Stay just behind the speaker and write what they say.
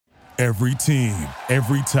Every team,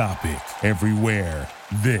 every topic, everywhere.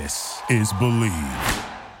 This is Believe.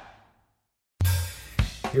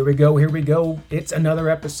 Here we go. It's another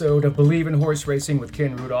episode of Believe in Horse Racing with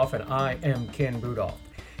Ken Rudolph, and I am Ken Rudolph.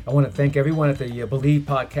 I want to thank everyone at the Believe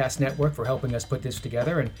Podcast Network for helping us put this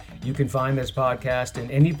together, and you can find this podcast in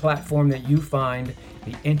any platform that you find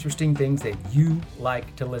the interesting things that you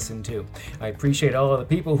like to listen to. I appreciate all of the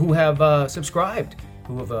people who have subscribed,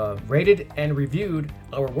 who have rated and reviewed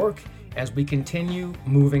our work as we continue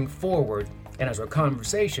moving forward and as our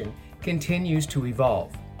conversation continues to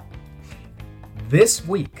evolve. This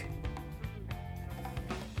week,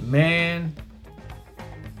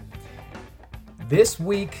 this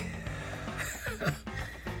week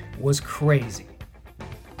was crazy.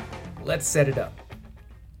 Let's set it up.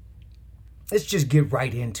 Let's just get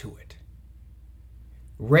right into it.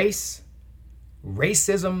 Racism,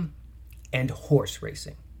 and horse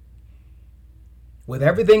racing. With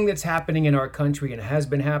everything that's happening in our country and has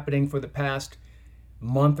been happening for the past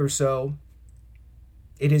month or so,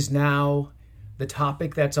 it is now the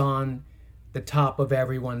topic that's on the top of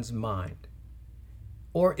everyone's mind.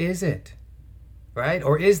 Or is it? Right?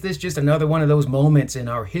 Or is this just another one of those moments in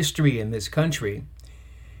our history in this country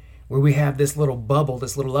where we have this little bubble,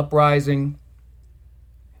 this little uprising,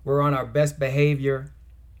 we're on our best behavior,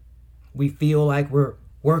 we feel like we're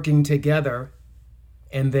working together,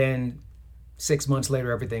 and then 6 months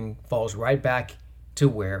later, everything falls right back to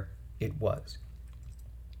where it was.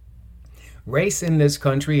 Race in this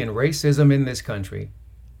country and racism in this country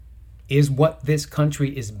is what this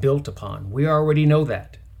country is built upon. We already know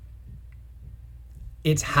that.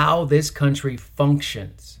 It's how this country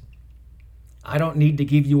functions. I don't need to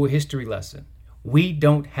give you a history lesson. We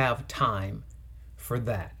don't have time for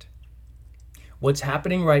that. What's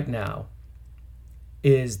happening right now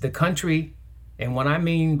is the country, and what I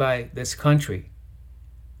mean by this country,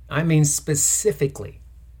 I mean specifically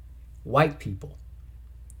white people,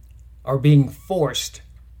 are being forced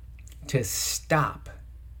to stop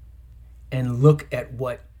and look at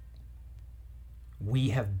what we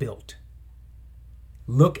have built.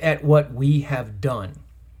 Look at what we have done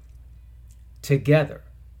together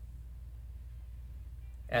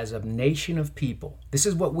as a nation of people. This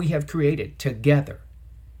is what we have created together.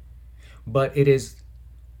 But it is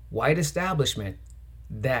white establishment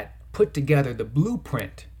that put together the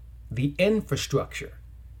blueprint, the infrastructure,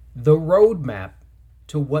 the roadmap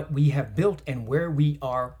to what we have built and where we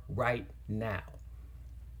are right now.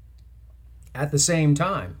 At the same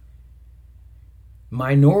time,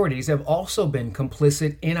 minorities have also been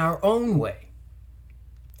complicit in our own way,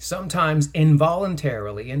 sometimes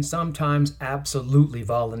involuntarily and sometimes absolutely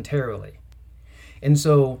voluntarily. And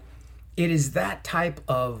so it is that type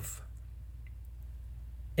of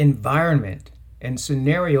environment and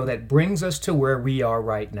scenario that brings us to where we are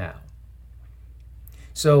right now.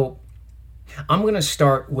 So I'm going to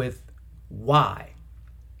start with why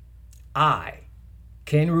I,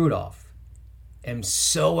 Ken Rudolph, am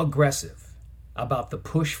so aggressive about the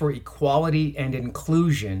push for equality and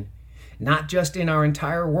inclusion, not just in our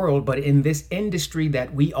entire world, but in this industry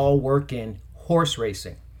that we all work in, horse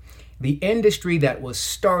racing. The industry that was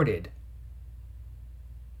started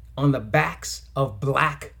on the backs of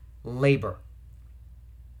black labor.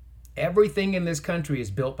 Everything in this country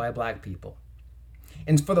is built by black people.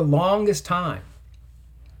 And for the longest time,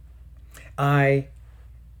 I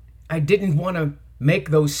didn't want to make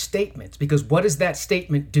those statements, because what does that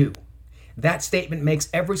statement do? That statement makes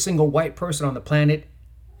every single white person on the planet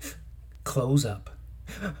close up.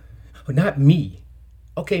 Not me.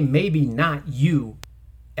 Okay, maybe not you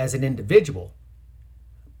as an individual,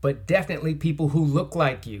 but definitely people who look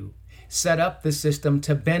like you set up the system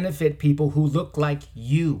to benefit people who look like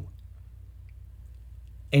you.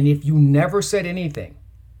 And if you never said anything,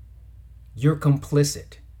 you're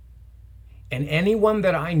complicit. And anyone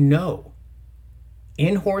that I know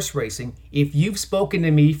in horse racing, if you've spoken to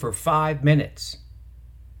me for 5 minutes,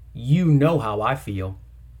 you know how I feel.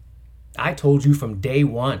 I told you from day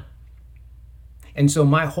one. And so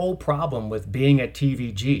my whole problem with being at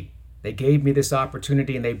TVG, they gave me this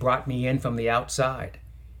opportunity and they brought me in from the outside.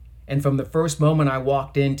 And from the first moment I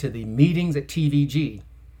walked into the meetings at TVG,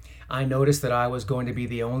 I noticed that I was going to be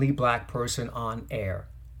the only black person on air.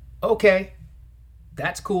 Okay,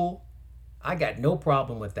 that's cool. I got no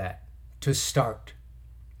problem with that to start,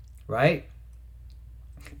 right?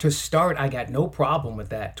 To start, I got no problem with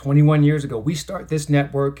that. 21 years ago, we start this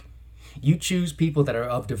network. You choose people that are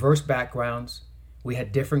of diverse backgrounds. We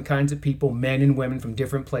had different kinds of people, men and women from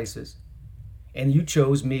different places. And you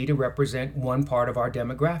chose me to represent one part of our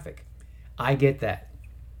demographic. I get that.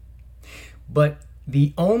 But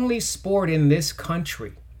the only sport in this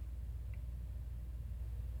country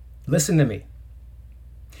Listen to me.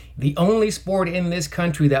 The only sport in this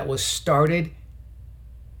country that was started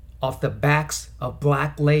off the backs of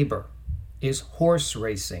black labor is horse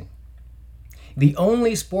racing. The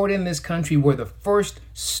only sport in this country where the first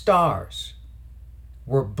stars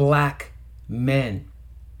were black men.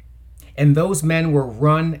 And those men were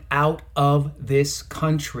run out of this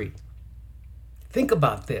country. Think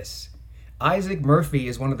about this. Isaac Murphy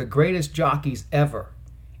is one of the greatest jockeys ever.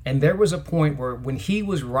 And there was a point where when he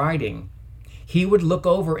was riding, he would look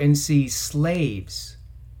over and see slaves,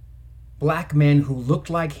 black men who looked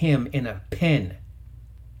like him in a pen.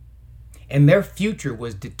 And their future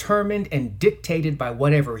was determined and dictated by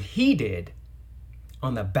whatever he did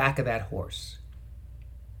on the back of that horse.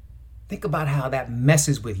 Think about how that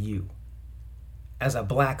messes with you as a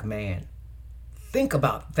black man. Think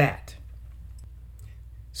about that.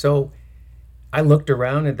 So I looked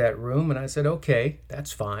around at that room and I said, okay,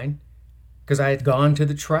 that's fine. Because I had gone to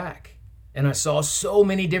the track and I saw so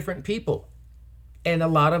many different people. And a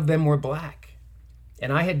lot of them were black.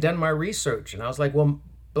 And I had done my research and I was like, well,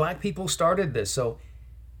 black people started this. So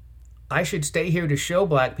I should stay here to show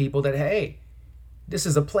black people that, hey, this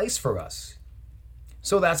is a place for us.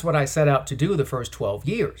 So that's what I set out to do the first 12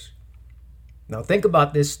 years. Now think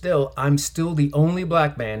about this still. I'm still the only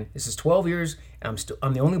black man. This is 12 years. And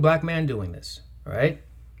I'm the only black man doing this. All right.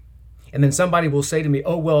 And then somebody will say to me,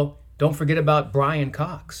 oh, well, don't forget about Brian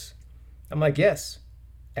Cox. I'm like, yes.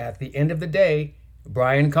 At the end of the day,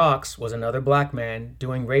 Brian Cox was another black man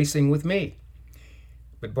doing racing with me.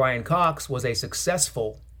 But Brian Cox was a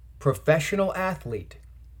successful professional athlete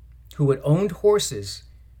who had owned horses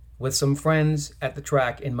with some friends at the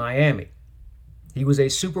track in Miami. He was a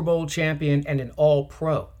Super Bowl champion and an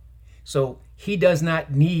all-pro. So he does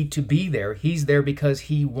not need to be there. He's there because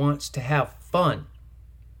he wants to have fun.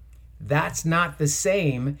 That's not the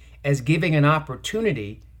same as giving an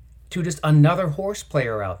opportunity to just another horse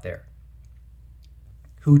player out there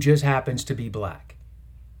who just happens to be black.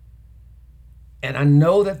 And I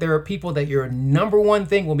know that there are people that your number one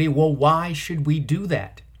thing will be, well, why should we do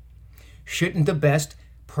that? Shouldn't the best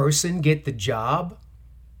person get the job?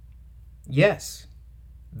 Yes,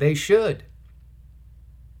 they should.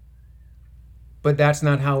 But that's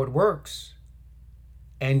not how it works.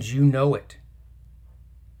 And you know it.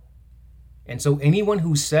 And so anyone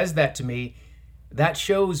who says that to me, that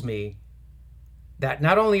shows me that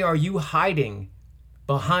not only are you hiding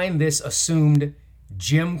behind this assumed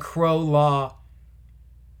Jim Crow law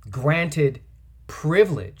granted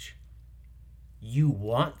privilege, you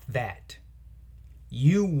want that.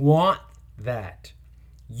 You want that.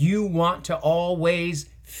 You want to always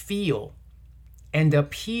feel and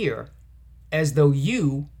appear as though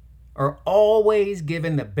you are always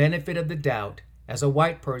given the benefit of the doubt as a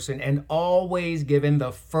white person and always given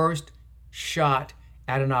the first shot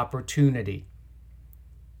at an opportunity.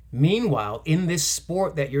 Meanwhile, in this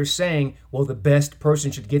sport that you're saying, well, the best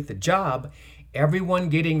person should get the job, everyone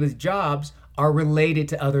getting the jobs are related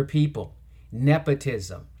to other people.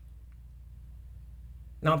 Nepotism.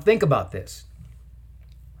 Now think about this.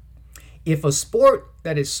 If a sport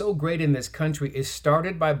that is so great in this country is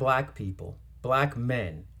started by black people, black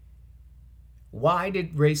men, why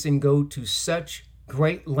did racing go to such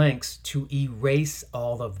great lengths to erase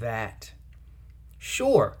all of that?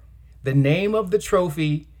 Sure, the name of the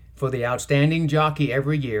trophy for the outstanding jockey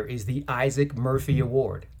every year is the Isaac Murphy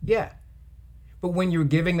Award. Yeah. But when you're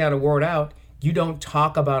giving that award out, you don't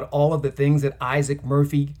talk about all of the things that Isaac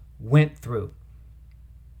Murphy went through.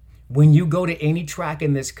 When you go to any track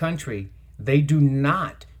in this country, they do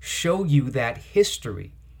not show you that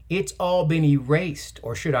history. It's all been erased,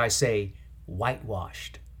 or should I say,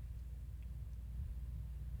 whitewashed.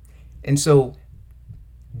 And so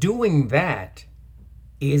doing that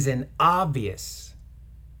is an obvious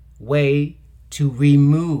way to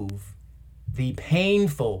remove the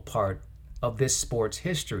painful part of this sport's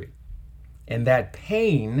history. And that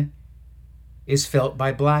pain is felt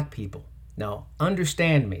by black people. Now,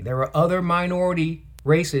 understand me, there are other minority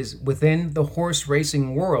races within the horse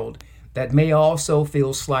racing world that may also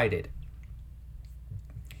feel slighted.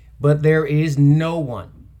 But there is no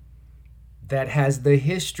one that has the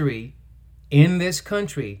history in this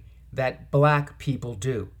country that black people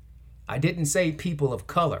do. I didn't say people of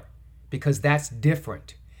color, because that's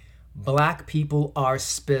different. Black people are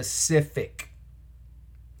specific.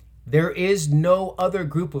 There is no other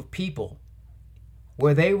group of people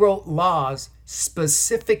where they wrote laws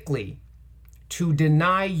specifically to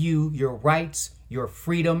deny you your rights, your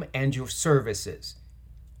freedom, and your services.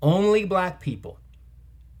 Only black people.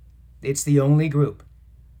 It's the only group.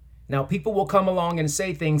 Now, people will come along and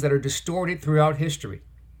say things that are distorted throughout history.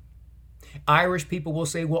 Irish people will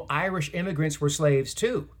say, well, Irish immigrants were slaves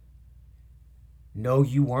too. No,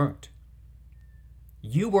 you weren't.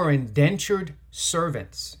 You were indentured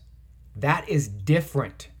servants. That is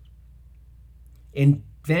different.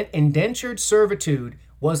 Indentured servitude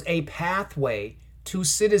was a pathway to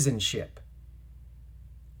citizenship.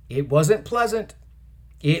 It wasn't pleasant.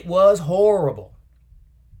 It was horrible.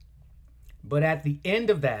 But at the end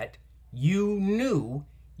of that, you knew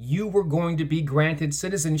you were going to be granted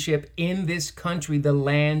citizenship in this country, the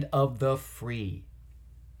land of the free.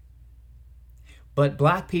 But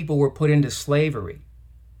black people were put into slavery.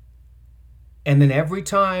 And then every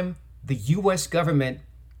time the U.S. government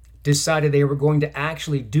decided they were going to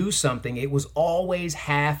actually do something, it was always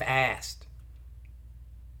half-assed.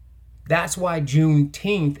 That's why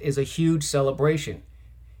Juneteenth is a huge celebration.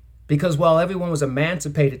 Because while everyone was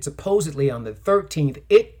emancipated supposedly on the 13th,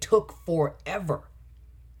 it took forever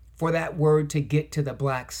for that word to get to the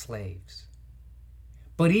black slaves.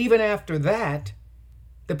 But even after that,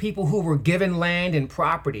 the people who were given land and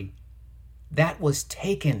property, that was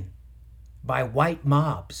taken by white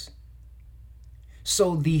mobs.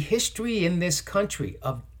 So the history in this country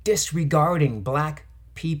of disregarding black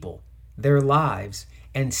people, their lives,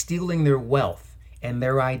 and stealing their wealth and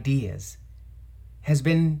their ideas has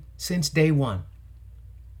been since day one.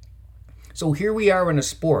 So here we are in a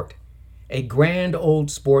sport, a grand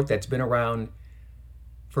old sport that's been around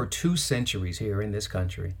for 2 centuries here in this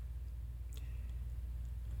country.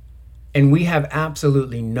 And we have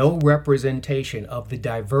absolutely no representation of the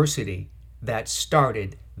diversity that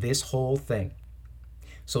started this whole thing.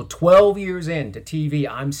 So 12 years into TV,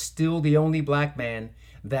 I'm still the only black man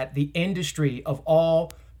that the industry of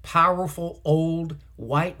all powerful old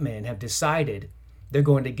white men have decided they're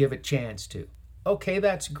going to give a chance to. Okay,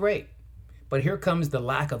 that's great. But here comes the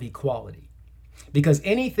lack of equality. Because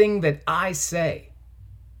anything that I say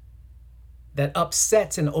that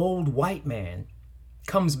upsets an old white man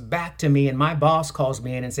comes back to me, and my boss calls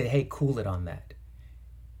me in and say, hey, cool it on that.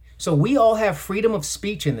 So we all have freedom of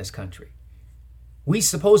speech in this country. We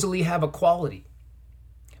supposedly have equality.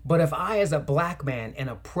 But if I, as a black man, an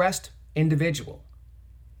oppressed individual,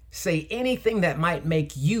 say anything that might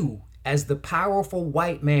make you, as the powerful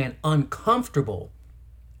white man, uncomfortable,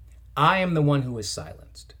 I am the one who is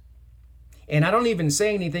silenced. And I don't even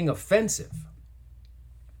say anything offensive.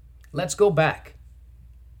 Let's go back.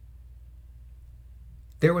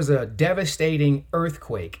 There was a devastating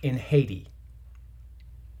earthquake in Haiti.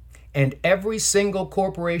 And every single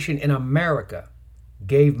corporation in America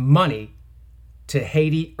gave money to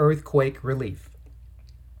Haiti earthquake relief.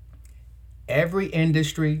 Every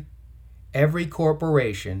industry, every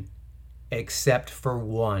corporation, except for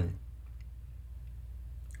one.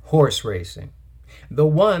 Horse racing. The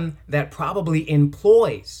one that probably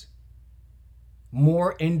employs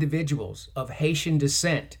more individuals of Haitian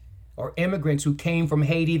descent or immigrants who came from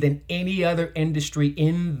Haiti than any other industry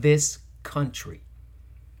in this country.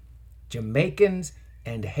 Jamaicans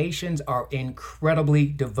and Haitians are incredibly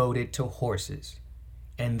devoted to horses,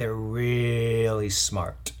 and they're really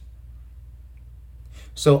smart.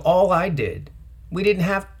 So all I did, we didn't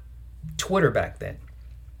have Twitter back then.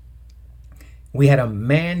 We had a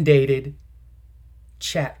mandated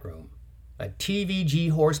chat room, a TVG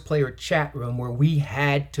horse player chat room where we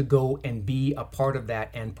had to go and be a part of that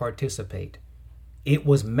and participate. It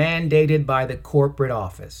was mandated by the corporate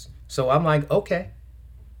office. So I'm like, okay.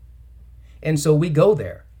 And so we go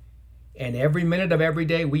there, and every minute of every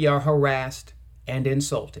day we are harassed and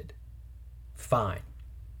insulted. Fine.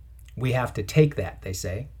 We have to take that, they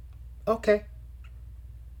say. Okay.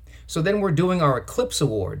 So then we're doing our Eclipse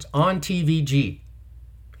Awards on TVG.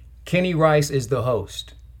 Kenny Rice is the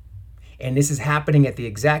host. And this is happening at the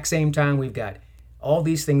exact same time. We've got all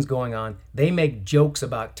these things going on. They make jokes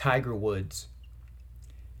about Tiger Woods.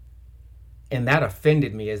 And that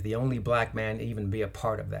offended me as the only black man to even be a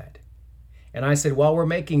part of that. And I said, while we're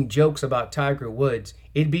making jokes about Tiger Woods,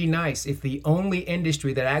 it'd be nice if the only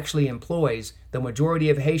industry that actually employs the majority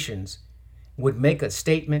of Haitians would make a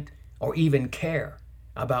statement or even care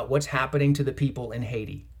about what's happening to the people in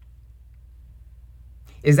Haiti.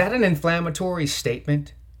 Is that an inflammatory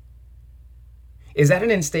statement? Is that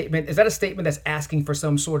a statement that's asking for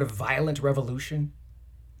some sort of violent revolution?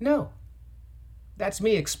 No. That's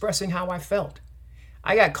me expressing how I felt.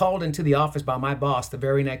 I got called into the office by my boss the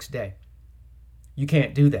very next day. You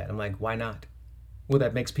can't do that. I'm like, why not? Well,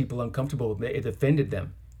 that makes people uncomfortable. It offended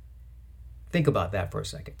them. Think about that for a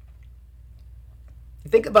second.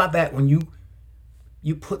 Think about that when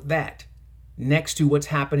you put that next to what's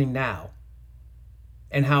happening now,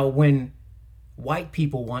 and how when white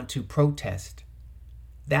people want to protest,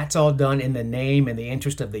 That's all done in the name and the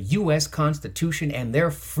interest of the U.S. Constitution and their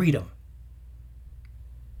freedom.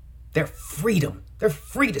 Their freedom. They're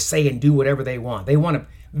free to say and do whatever they want.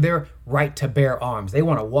 Their right to bear arms. They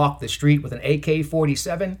want to walk the street with an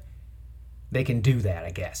AK-47. They can do that,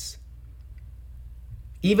 I guess.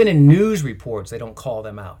 Even in news reports, they don't call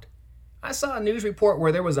them out. I saw a news report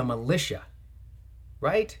where there was a militia,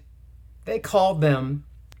 right? They called them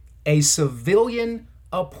a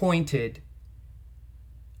civilian-appointed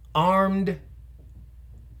armed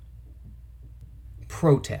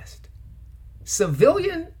protest.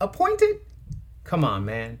 Civilian appointed? Come on,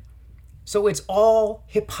 man. So it's all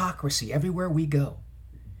hypocrisy everywhere we go.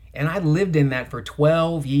 And I lived in that for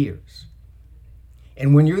 12 years.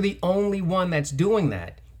 And when you're the only one that's doing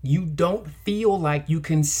that, you don't feel like you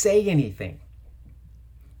can say anything.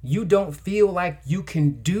 You don't feel like you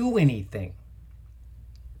can do anything.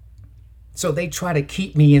 So they try to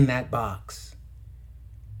keep me in that box.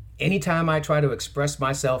 Anytime I try to express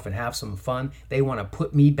myself and have some fun, they want to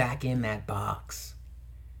put me back in that box.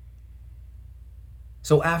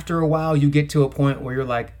 So after a while, you get to a point where you're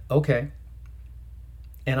like, okay.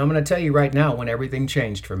 And I'm going to tell you right now when everything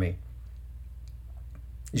changed for me.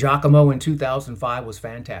 Giacomo in 2005 was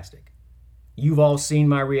fantastic. You've all seen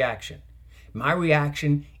my reaction. My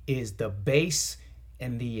reaction is the base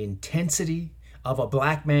and the intensity of a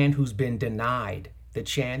black man who's been denied the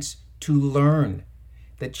chance to learn,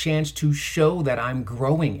 the chance to show that I'm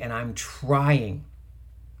growing and I'm trying.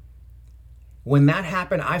 When that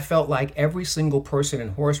happened, I felt like every single person in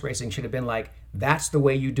horse racing should have been like, that's the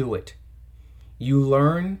way you do it. You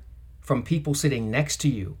learn from people sitting next to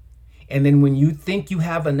you. And then when you think you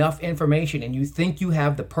have enough information and you think you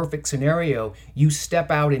have the perfect scenario, you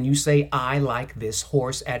step out and you say, I like this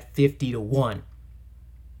horse at 50-1.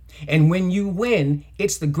 And when you win,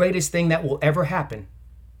 it's the greatest thing that will ever happen.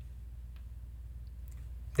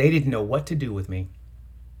 They didn't know what to do with me.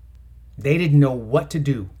 They didn't know what to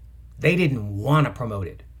do. They didn't want to promote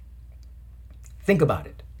it. Think about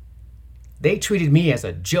it. They treated me as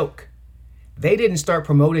a joke. They didn't start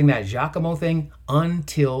promoting that Giacomo thing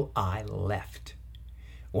until I left.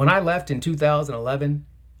 When I left in 2011,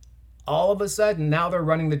 all of a sudden, now they're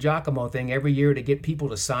running the Giacomo thing every year to get people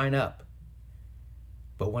to sign up.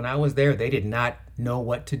 But when I was there, they did not know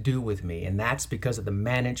what to do with me, and that's because of the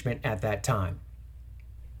management at that time.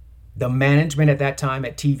 The management at that time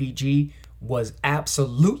at TVG was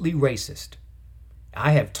absolutely racist.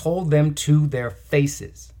 I have told them to their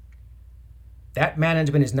faces. That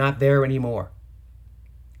management is not there anymore.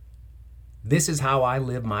 This is how I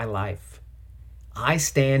live my life. I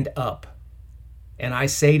stand up and I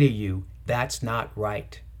say to you, that's not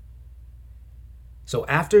right. So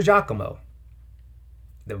after Giacomo,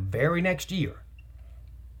 the very next year,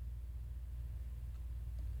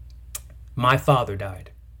 my father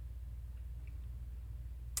died.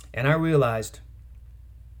 And I realized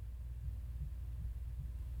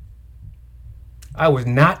I was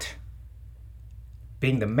not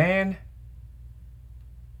being the man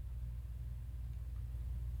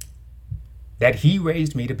that he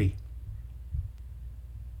raised me to be.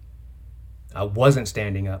 I wasn't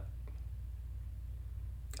standing up.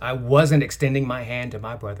 I wasn't extending my hand to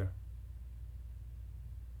my brother.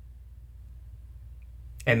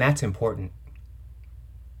 And that's important.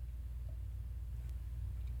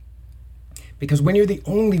 Because when you're the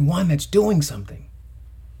only one that's doing something,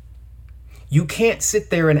 you can't sit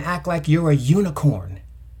there and act like you're a unicorn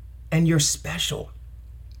and you're special.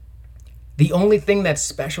 The only thing that's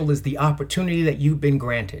special is the opportunity that you've been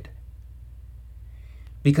granted.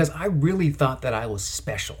 Because I really thought that I was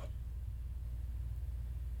special.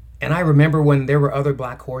 And I remember when there were other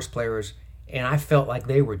black horse players and I felt like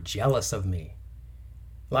they were jealous of me.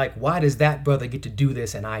 Like, why does that brother get to do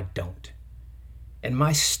this and I don't? And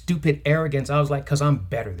my stupid arrogance, I was like, because I'm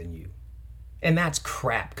better than you. And that's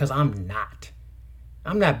crap, because I'm not.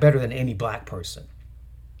 I'm not better than any black person.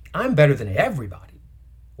 I'm better than everybody.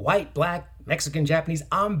 White, black, Mexican, Japanese,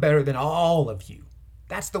 I'm better than all of you.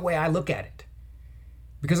 That's the way I look at it.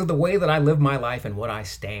 Because of the way that I live my life and what I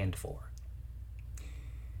stand for.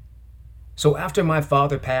 So after my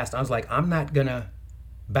father passed, I was like, I'm not going to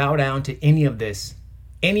bow down to any of this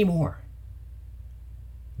anymore.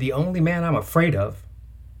 The only man I'm afraid of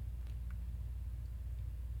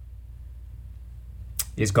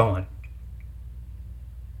is gone.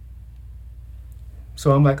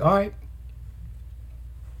 So I'm like, all right.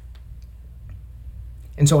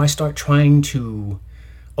 And so I start trying to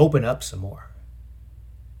open up some more.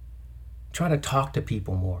 Try to talk to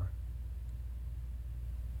people more.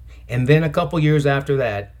 And then a couple years after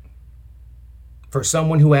that, for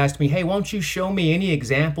someone who asked me, hey, won't you show me any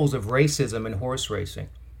examples of racism in horse racing?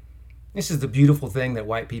 This is the beautiful thing that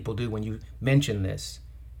white people do when you mention this.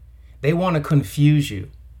 They want to confuse you,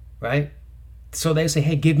 right? So they say,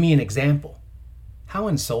 hey, give me an example. How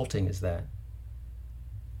insulting is that?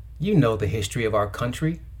 You know the history of our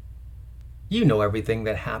country. You know everything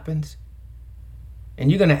that happens.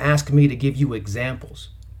 And you're going to ask me to give you examples.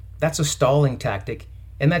 That's a stalling tactic,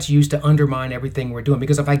 and that's used to undermine everything we're doing.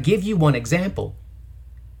 Because if I give you one example,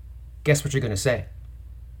 guess what you're going to say?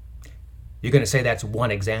 You're going to say that's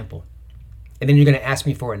one example. And then you're going to ask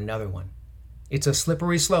me for another one. It's a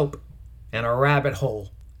slippery slope and a rabbit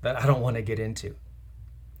hole that I don't want to get into.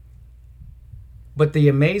 But the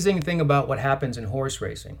amazing thing about what happens in horse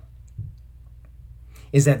racing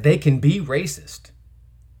is that they can be racist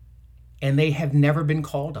and they have never been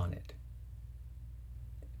called on it.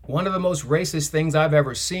 One of the most racist things I've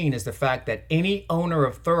ever seen is the fact that any owner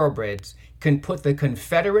of thoroughbreds can put the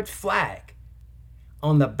Confederate flag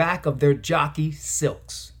on the back of their jockey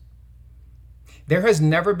silks. There has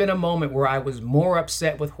never been a moment where I was more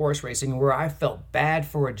upset with horse racing, where I felt bad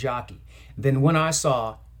for a jockey, than when I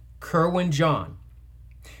saw Kerwin John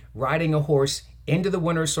riding a horse into the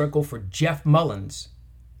winner's circle for Jeff Mullins,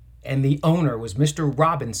 and the owner was Mr.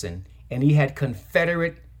 Robinson, and he had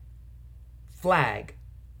Confederate flag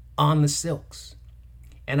on the silks.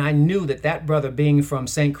 And I knew that that brother, being from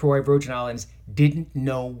St. Croix, Virgin Islands, didn't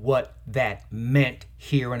know what that meant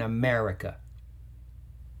here in America.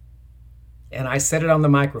 And I said it on the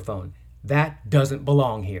microphone, that doesn't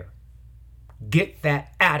belong here. Get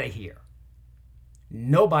that out of here.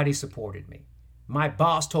 Nobody supported me. My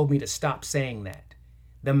boss told me to stop saying that.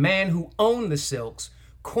 The man who owned the silks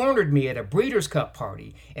cornered me at a Breeders' Cup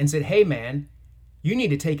party and said, hey man, you need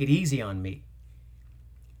to take it easy on me.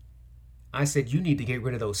 I said, you need to get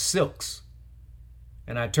rid of those silks.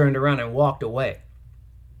 And I turned around and walked away.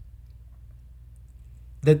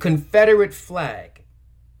 The Confederate flag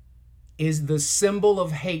is the symbol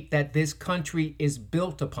of hate that this country is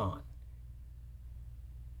built upon.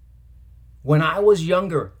 When I was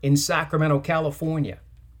younger in Sacramento, California,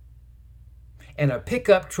 and a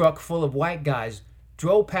pickup truck full of white guys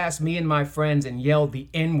drove past me and my friends and yelled the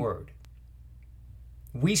N-word,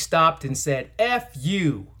 we stopped and said, F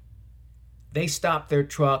you. They stopped their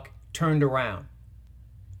truck, turned around.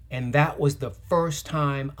 And that was the first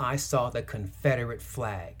time I saw the Confederate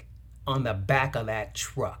flag on the back of that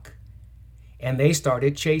truck. And they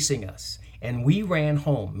started chasing us. And we ran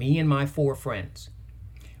home, me and my 4 friends.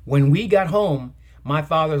 When we got home, my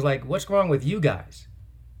father's like, what's wrong with you guys?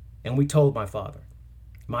 And we told my father.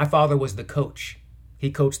 My father was the coach.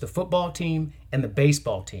 He coached the football team and the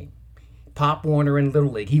baseball team. Pop Warner and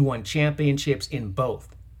Little League. He won championships in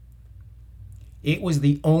both. It was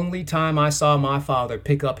the only time I saw my father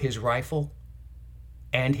pick up his rifle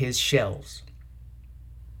and his shells.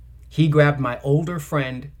 He grabbed my older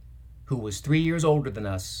friend, who was 3 years older than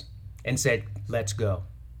us, and said, let's go.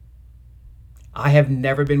 I have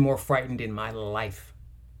never been more frightened in my life.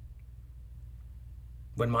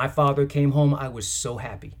 When my father came home, I was so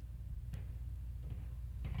happy.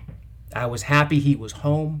 I was happy he was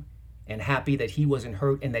home and happy that he wasn't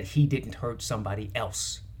hurt and that he didn't hurt somebody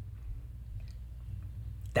else.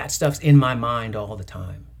 That stuff's in my mind all the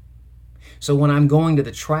time. So when I'm going to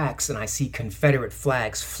the tracks and I see Confederate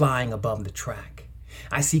flags flying above the track,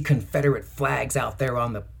 I see Confederate flags out there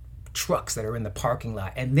on the trucks that are in the parking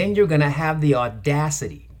lot, and then you're going to have the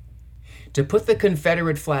audacity to put the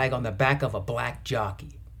Confederate flag on the back of a black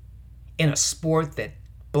jockey in a sport that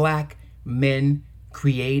black men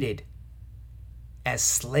created. As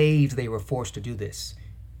slaves, they were forced to do this.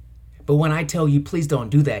 But when I tell you, please don't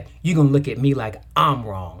do that, you're going to look at me like I'm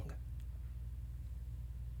wrong.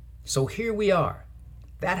 So here we are.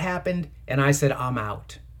 That happened, and I said, I'm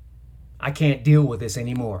out. I can't deal with this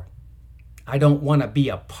anymore. I don't want to be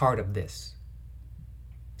a part of this.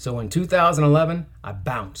 So in 2011, I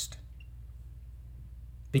bounced.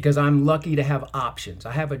 Because I'm lucky to have options.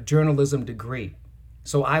 I have a journalism degree.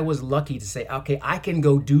 So I was lucky to say, okay, I can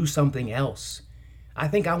go do something else. I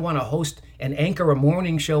think I want to host and anchor a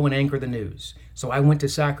morning show and anchor the news. So I went to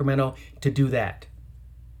Sacramento to do that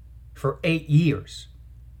for 8 years.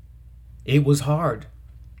 It was hard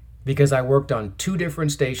because I worked on 2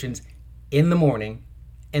 different stations in the morning,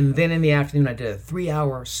 and then in the afternoon I did a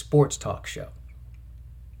 3-hour sports talk show.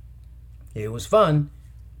 It was fun,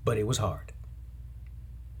 but it was hard.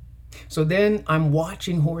 So then I'm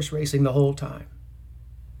watching horse racing the whole time,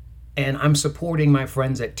 and I'm supporting my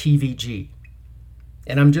friends at TVG.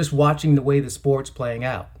 And I'm just watching the way the sport's playing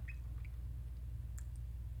out.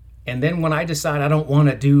 And then when I decide I don't want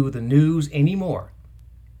to do the news anymore,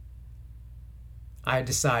 I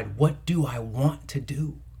decide, what do I want to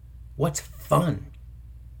do? What's fun?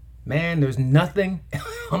 Man, there's nothing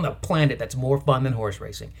on the planet that's more fun than horse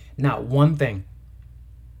racing. Not one thing.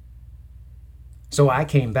 So I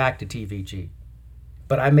came back to TVG,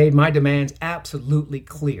 but I made my demands absolutely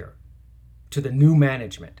clear to the new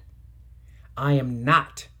management. I am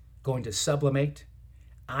not going to sublimate.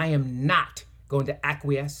 I am not going to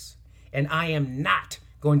acquiesce. And I am not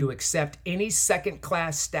going to accept any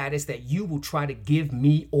second-class status that you will try to give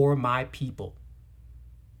me or my people.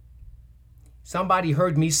 Somebody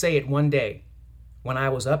heard me say it one day when I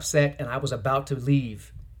was upset and I was about to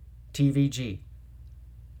leave TVG.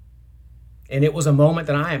 And it was a moment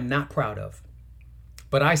that I am not proud of.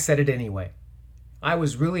 But I said it anyway. I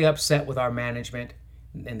was really upset with our management,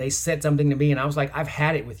 and they said something to me, and I was like, I've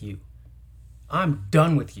had it with you. I'm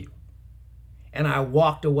done with you. And I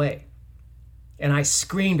walked away, and I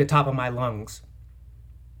screamed at the top of my lungs,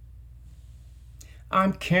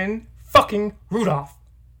 I'm Ken fucking Rudolph.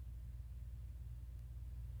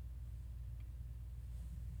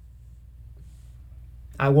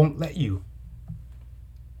 I won't let you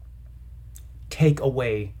take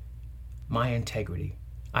away my integrity.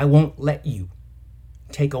 I won't let you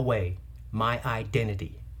take away my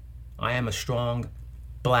identity. I am a strong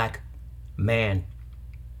black man.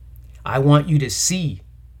 I want you to see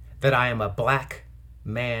that I am a black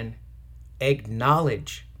man.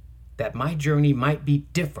 Acknowledge that my journey might be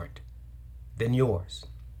different than yours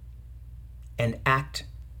and act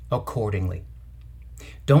accordingly.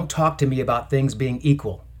 Don't talk to me about things being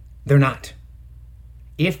equal. They're not.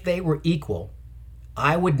 If they were equal,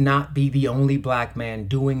 I would not be the only black man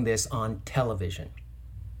doing this on television.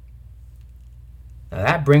 Now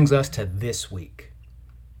that brings us to this week.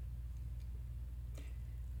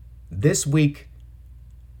 This week,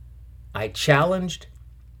 I challenged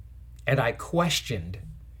and I questioned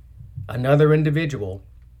another individual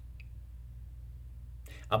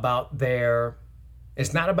about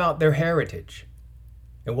it's not about their heritage.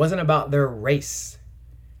 It wasn't about their race.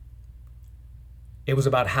 It was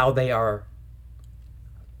about how they are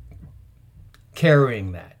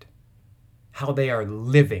carrying that, how they are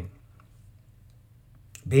living.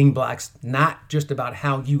 Being black's not just about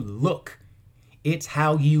how you look, it's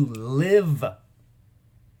how you live.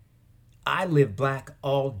 I live black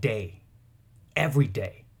all day, every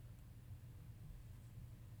day.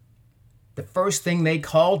 The first thing they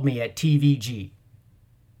called me at TVG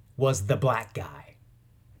was the black guy.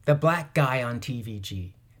 The black guy on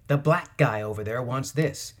TVG. The black guy over there wants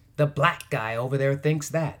this. The black guy over there thinks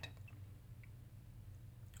that.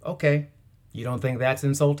 Okay, you don't think that's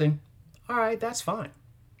insulting? All right, that's fine.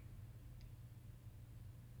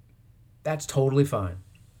 That's totally fine.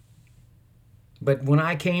 But when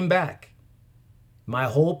I came back, my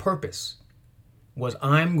whole purpose was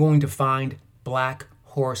I'm going to find black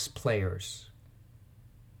horse players.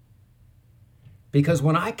 Because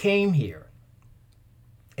when I came here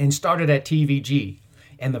and started at TVG,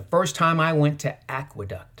 and the first time I went to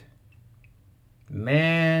Aqueduct,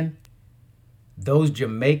 man, those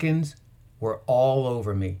Jamaicans were all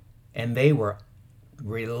over me, and they were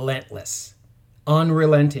relentless,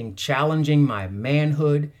 unrelenting, challenging my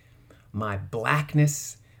manhood, my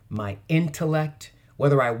blackness, my intellect,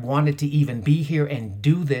 whether I wanted to even be here and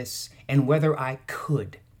do this, and whether I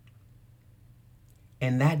could.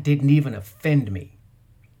 And that didn't even offend me,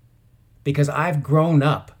 because I've grown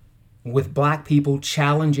up with black people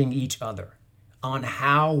challenging each other on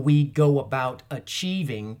how we go about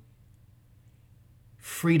achieving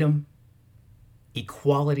freedom,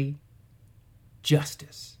 equality,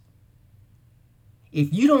 justice.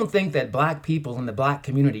 If you don't think that black people in the black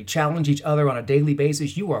community challenge each other on a daily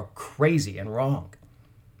basis, you are crazy and wrong.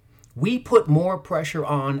 We put more pressure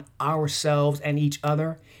on ourselves and each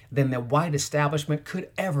other than the white establishment could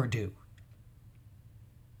ever do.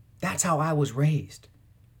 That's how I was raised.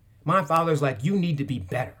 My father's like, you need to be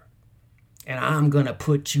better, and I'm going to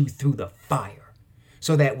put you through the fire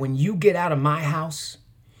so that when you get out of my house,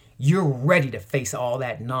 you're ready to face all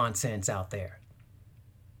that nonsense out there.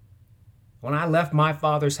 When I left my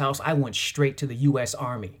father's house, I went straight to the U.S.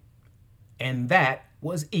 Army, and that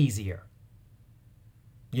was easier.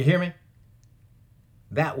 You hear me?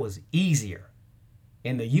 That was easier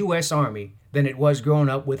in the U.S. Army than it was growing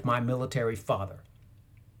up with my military father.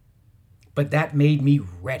 But that made me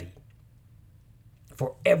ready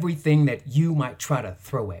for everything that you might try to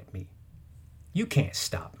throw at me. You can't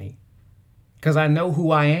stop me, because I know who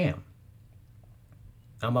I am.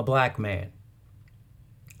 I'm a black man.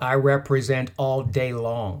 I represent all day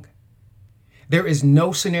long. There is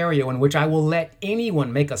no scenario in which I will let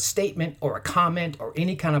anyone make a statement or a comment or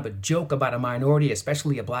any kind of a joke about a minority,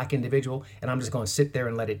 especially a black individual, and I'm just going to sit there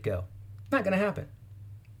and let it go. Not going to happen.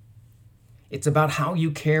 It's about how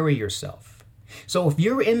you carry yourself. So if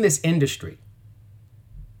you're in this industry,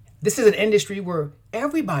 this is an industry where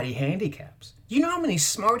everybody handicaps. You know how many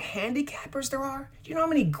smart handicappers there are? You know how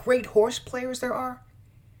many great horse players there are?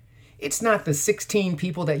 It's not the 16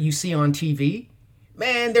 people that you see on TV.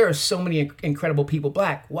 Man, there are so many incredible people,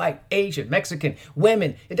 black, white, Asian, Mexican,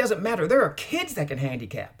 women. It doesn't matter. There are kids that can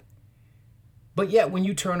handicap. But yet when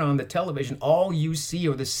you turn on the television, all you see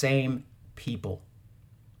are the same people.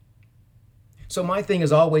 So my thing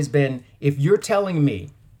has always been, if you're telling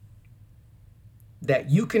me that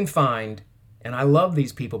you can find, and I love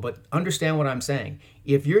these people, but understand what I'm saying.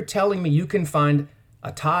 If you're telling me you can find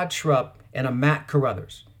a Todd Schrupp and a Matt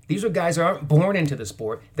Carruthers, these are guys that aren't born into the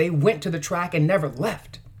sport. They went to the track and never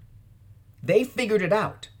left. They figured it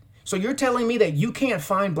out. So you're telling me that you can't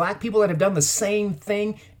find black people that have done the same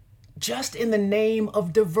thing just in the name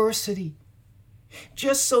of diversity.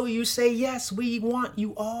 Just so you say, yes, we want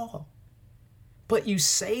you all. But you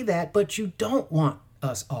say that, but you don't want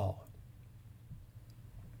us all.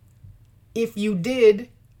 If you did,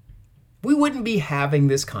 we wouldn't be having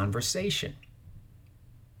this conversation.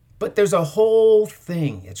 But there's a whole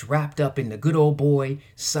thing. It's wrapped up in the good old boy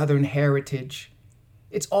Southern heritage.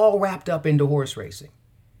 It's all wrapped up into horse racing.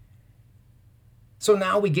 So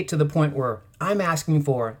now we get to the point where I'm asking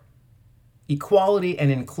for equality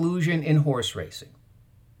and inclusion in horse racing,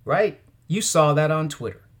 right? You saw that on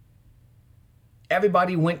Twitter.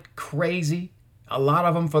 Everybody went crazy, a lot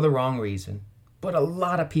of them for the wrong reason, but a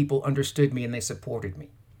lot of people understood me and they supported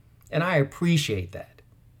me. And I appreciate that.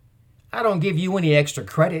 I don't give you any extra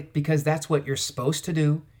credit because that's what you're supposed to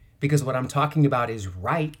do, because what I'm talking about is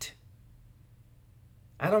right.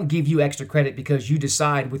 I don't give you extra credit because you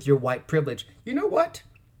decide with your white privilege, you know what?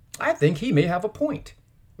 I think he may have a point.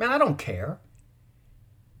 Man, I don't care.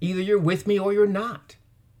 Either you're with me or you're not.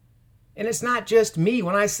 And it's not just me.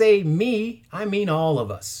 When I say me, I mean all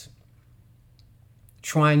of us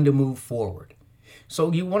trying to move forward.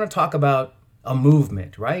 So you want to talk about a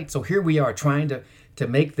movement, right? So here we are trying to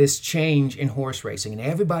make this change in horse racing, and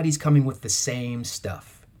everybody's coming with the same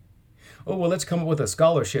stuff. Oh, well, let's come up with a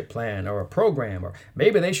scholarship plan or a program, or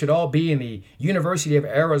maybe they should all be in the University of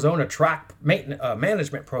Arizona track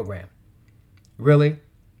management program. Really?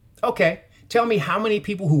 Okay. Tell me how many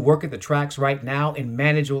people who work at the tracks right now in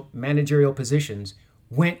managerial positions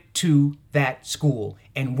went to that school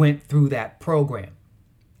and went through that program.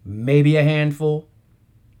 Maybe a handful.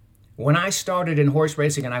 When I started in horse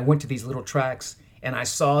racing and I went to these little tracks and I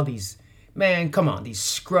saw these, man, come on, these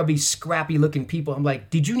scrubby, scrappy looking people. I'm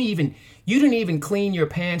like, you didn't even clean your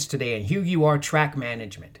pants today, and here you are, track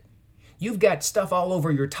management. You've got stuff all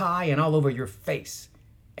over your tie and all over your face,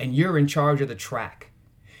 and you're in charge of the track.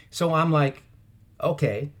 So I'm like,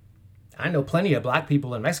 okay, I know plenty of black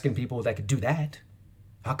people and Mexican people that could do that.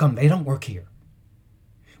 How come they don't work here?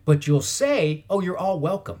 But you'll say, oh, you're all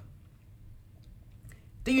welcome.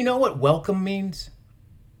 Do you know what welcome means?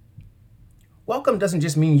 Welcome doesn't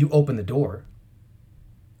just mean you open the door.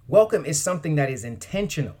 Welcome is something that is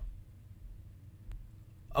intentional.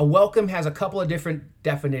 A welcome has a couple of different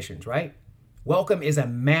definitions, right? Welcome is a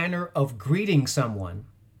manner of greeting someone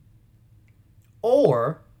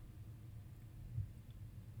or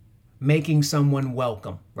making someone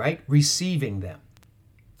welcome, right? Receiving them.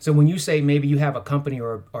 So when you say maybe you have a company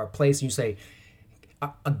or a place and you say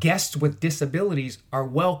a guests with disabilities are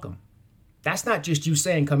welcome, that's not just you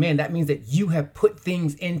saying come in. That means that you have put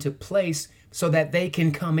things into place so that they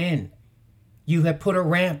can come in. You have put a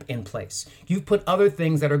ramp in place. You've put other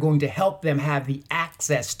things that are going to help them have the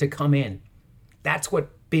access to come in. That's what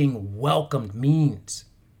being welcomed means.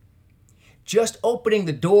 Just opening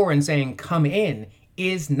the door and saying come in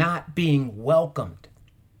is not being welcomed.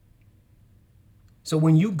 So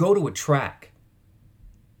when you go to a track,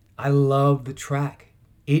 I love the track.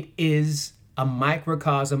 It is a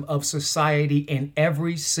microcosm of society in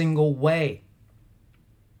every single way.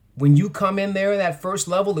 When you come in there, that first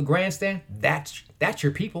level, the grandstand, that's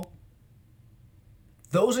your people.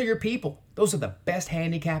 Those are your people. Those are the best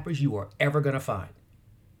handicappers you are ever going to find.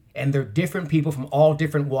 And they're different people from all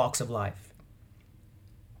different walks of life.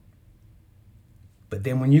 But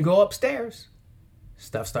then when you go upstairs,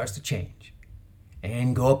 stuff starts to change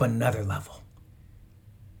and go up another level.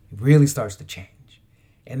 It really starts to change.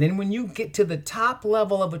 And then when you get to the top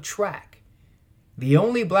level of a track, the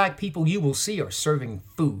only black people you will see are serving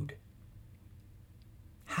food.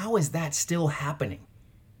 How is that still happening?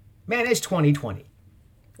 Man, it's 2020.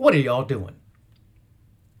 What are y'all doing?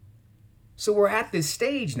 So we're at this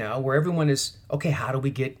stage now where everyone is, okay, how do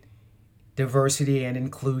we get diversity and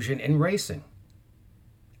inclusion in racing?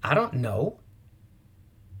 I don't know.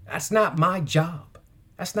 That's not my job.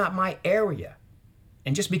 That's not my area.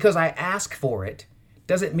 And just because I ask for it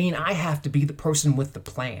doesn't mean I have to be the person with the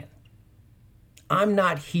plan. I'm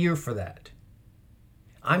not here for that.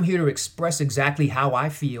 I'm here to express exactly how I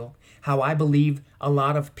feel, how I believe a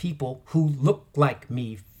lot of people who look like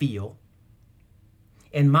me feel.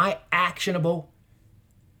 And my actionable,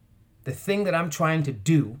 the thing that I'm trying to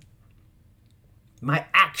do, my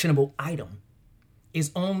actionable item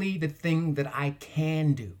is only the thing that I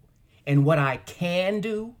can do. And what I can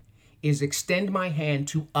do is extend my hand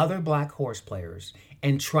to other black horse players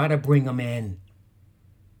and try to bring them in.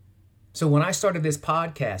 So when I started this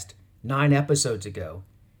podcast 9 episodes ago,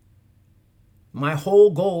 my whole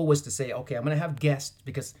goal was to say, okay, I'm going to have guests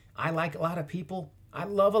because I like a lot of people. I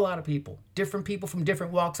love a lot of people, different people from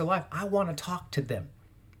different walks of life. I want to talk to them.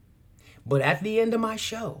 But at the end of my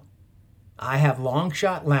show, I have Long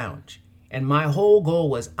Shot Lounge. And my whole goal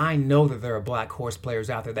was, I know that there are black horse players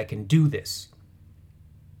out there that can do this.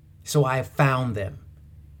 So I found them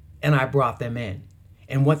and I brought them in.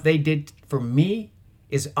 And what they did for me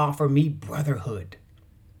is offer me brotherhood.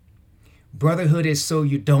 Brotherhood is so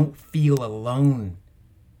you don't feel alone.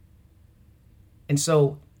 And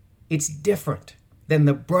so it's different than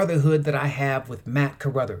the brotherhood that I have with Matt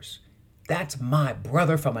Carruthers. That's my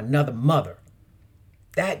brother from another mother.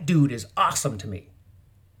 That dude is awesome to me.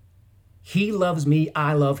 He loves me,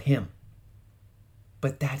 I love him.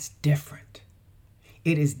 But that's different.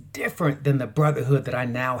 It is different than the brotherhood that I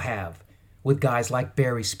now have with guys like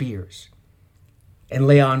Barry Spears and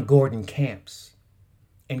Leon Gordon Camps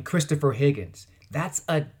and Christopher Higgins. That's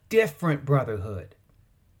a different brotherhood.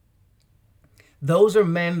 Those are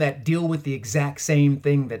men that deal with the exact same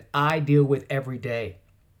thing that I deal with every day.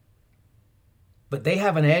 But they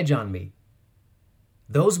have an edge on me.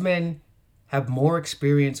 Those men have more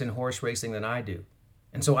experience in horse racing than I do.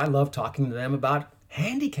 And so I love talking to them about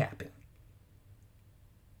handicapping.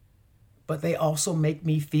 But they also make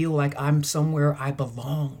me feel like I'm somewhere I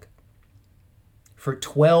belong. For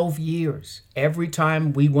 12 years, every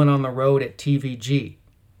time we went on the road at TVG,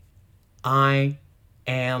 I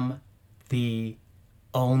am the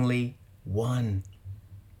only one.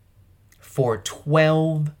 For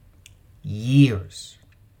 12 years.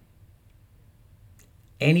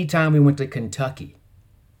 Anytime we went to Kentucky,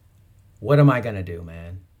 what am I going to do,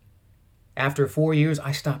 man? After 4 years,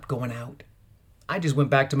 I stopped going out. I just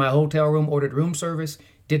went back to my hotel room, ordered room service,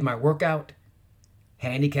 did my workout,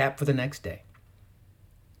 handicapped for the next day.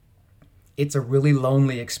 It's a really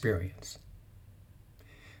lonely experience.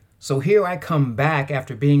 So here I come back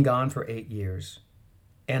after being gone for 8 years,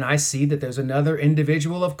 and I see that there's another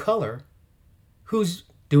individual of color who's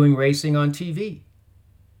doing racing on TV.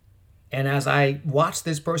 And as I watched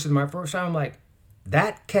this person my first time, I'm like,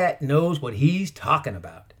 that cat knows what he's talking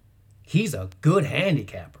about. He's a good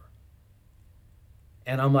handicapper.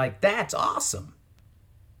 And I'm like, that's awesome.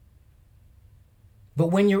 But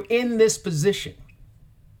when you're in this position,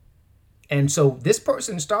 and so this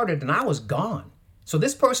person started and I was gone. So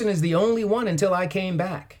this person is the only one until I came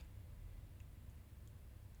back.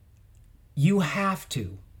 You have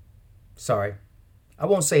to. Sorry, I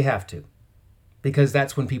won't say have to, because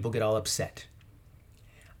that's when people get all upset.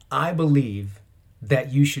 I believe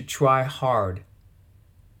that you should try hard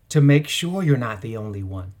to make sure you're not the only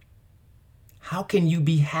one. How can you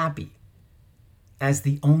be happy as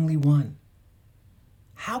the only one?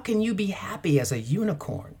 How can you be happy as a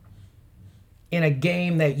unicorn in a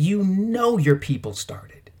game that you know your people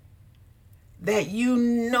started? That you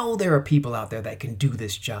know there are people out there that can do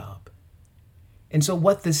this job. And so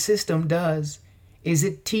what the system does is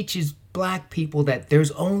it teaches black people that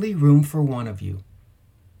there's only room for one of you.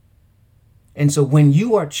 And so when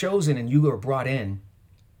you are chosen and you are brought in,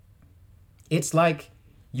 it's like,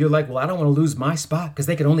 you're like, well, I don't want to lose my spot because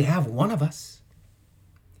they can only have one of us.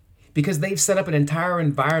 Because they've set up an entire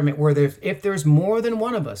environment where if there's more than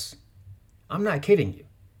one of us, I'm not kidding you,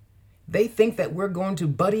 they think that we're going to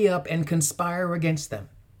buddy up and conspire against them.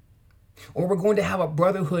 Or we're going to have a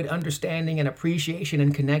brotherhood understanding and appreciation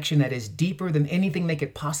and connection that is deeper than anything they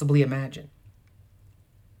could possibly imagine.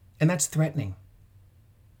 And that's threatening.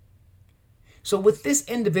 So with this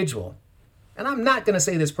individual, and I'm not going to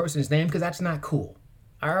say this person's name because that's not cool.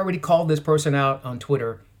 I already called this person out on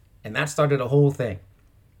Twitter, and that started a whole thing.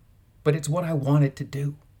 But it's what I wanted to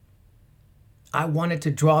do. I wanted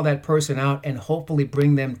to draw that person out and hopefully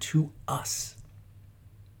bring them to us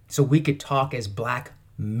so we could talk as black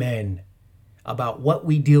men about what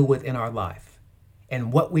we deal with in our life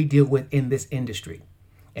and what we deal with in this industry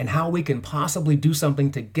and how we can possibly do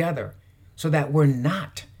something together so that we're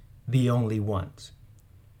not the only ones.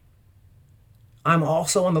 I'm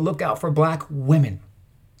also on the lookout for black women.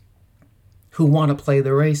 who want to play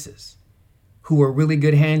the races, who are really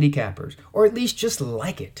good handicappers, or at least just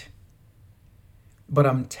like it. But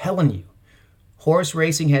I'm telling you, horse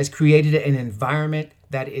racing has created an environment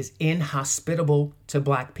that is inhospitable to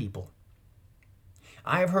black people.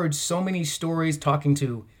 I have heard so many stories talking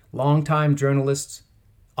to longtime journalists,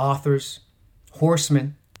 authors,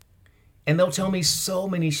 horsemen, and they'll tell me so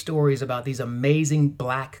many stories about these amazing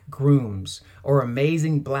black grooms or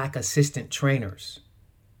amazing black assistant trainers.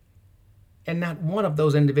 And not one of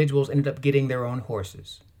those individuals ended up getting their own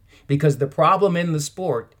horses. Because the problem in the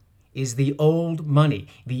sport is the old money,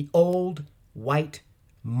 the old white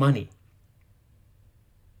money.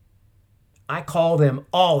 I call them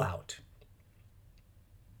all out.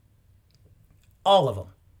 All of them.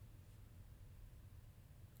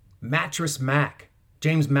 Mattress Mac,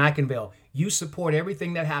 James McIngvale, you support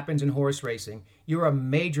everything that happens in horse racing. You're a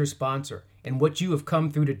major sponsor, and what you have come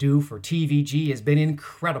through to do for TVG has been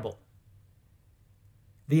incredible.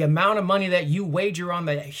 The amount of money that you wager on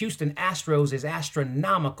the Houston Astros is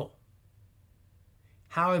astronomical.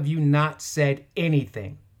 How have you not said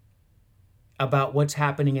anything about what's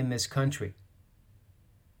happening in this country?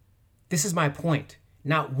 This is my point.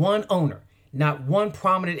 Not one owner, not one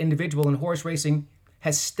prominent individual in horse racing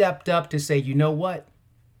has stepped up to say, you know what?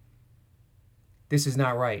 This is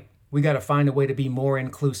not right. We got to find a way to be more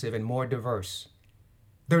inclusive and more diverse.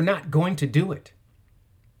 They're not going to do it.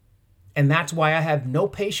 And that's why I have no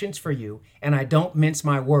patience for you, and I don't mince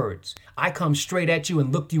my words. I come straight at you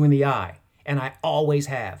and look you in the eye, and I always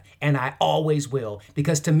have, and I always will,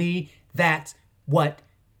 because to me, that's what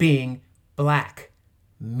being black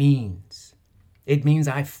means. It means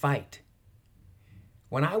I fight.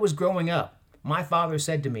 When I was growing up, my father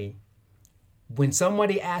said to me, when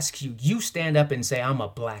somebody asks you, you stand up and say, I'm a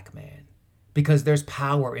black man, because there's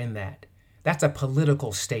power in that. That's a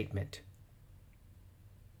political statement.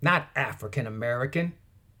 Not African American.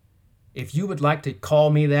 If you would like to call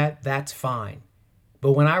me that, that's fine.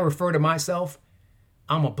 But when I refer to myself,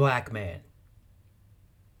 I'm a black man.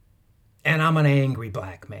 And I'm an angry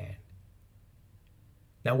black man.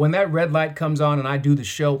 Now, when that red light comes on and I do the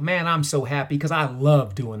show, man, I'm so happy because I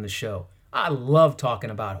love doing the show. I love talking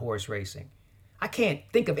about horse racing. I can't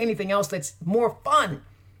think of anything else that's more fun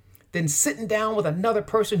than sitting down with another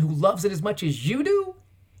person who loves it as much as you do,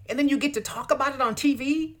 and then you get to talk about it on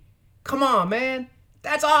TV? Come on, man.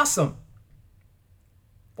 That's awesome.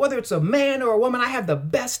 Whether it's a man or a woman, I have the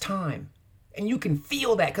best time. And you can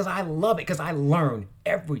feel that because I love it, because I learn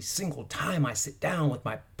every single time I sit down with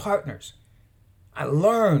my partners. I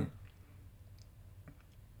learn.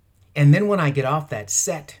 And then when I get off that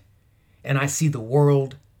set and I see the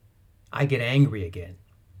world, I get angry again.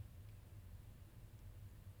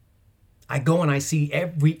 I go and I see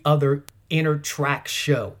every other inner track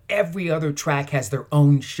show. Every other track has their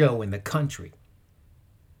own show in the country.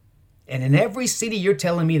 And in every city, you're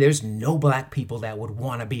telling me there's no black people that would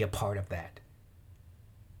want to be a part of that.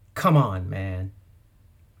 Come on, man.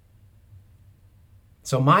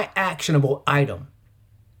 So my actionable item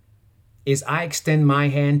is I extend my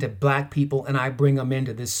hand to black people and I bring them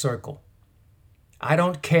into this circle. I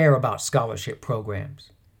don't care about scholarship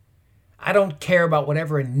programs. I don't care about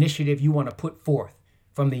whatever initiative you want to put forth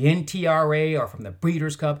from the NTRA or from the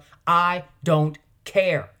Breeders' Cup. I don't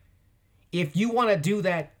care. If you want to do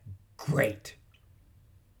that, great.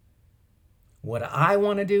 What I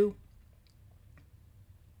want to do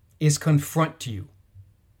is confront you,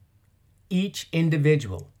 each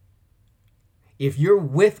individual. If you're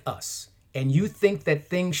with us and you think that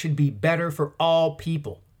things should be better for all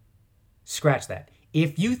people, scratch that.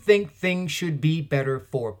 If you think things should be better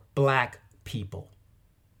for black people,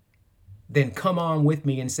 then come on with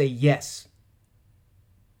me and say yes.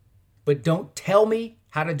 But don't tell me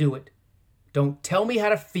how to do it. Don't tell me how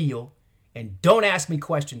to feel, and don't ask me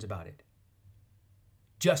questions about it.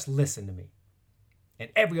 Just listen to me and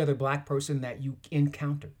every other black person that you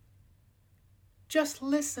encounter. Just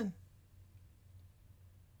listen.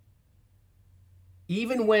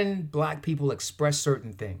 Even when black people express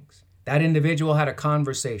certain things, that individual had a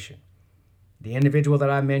conversation. The individual that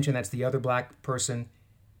I mentioned, that's the other black person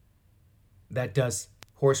that does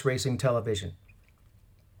horse racing television.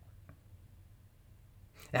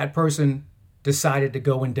 That person decided to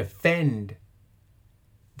go and defend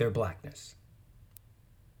their blackness.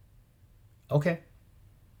 Okay.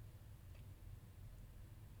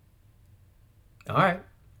 All right.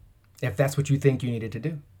 If that's what you think you needed to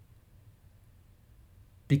do.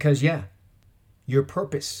 Because, yeah, your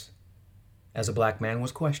purpose as a black man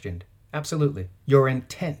was questioned. Absolutely. Your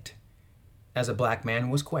intent as a black man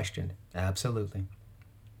was questioned.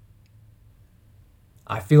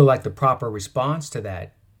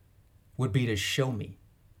 would be to show me.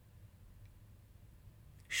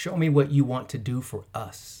 Show me what you want to do for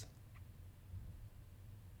us.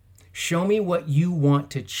 Show me what you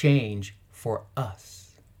want to change for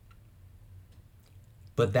us.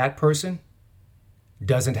 But that person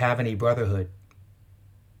doesn't have any brotherhood.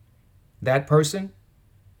 That person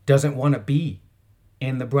doesn't want to be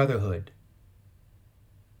in the brotherhood.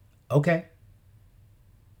 Okay.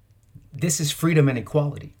 This is freedom and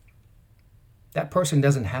equality. That person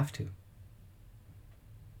doesn't have to.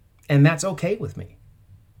 And that's okay with me.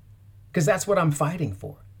 Because that's what I'm fighting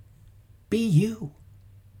for. Be you.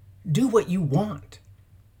 Do what you want.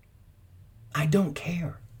 I don't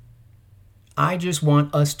care. I just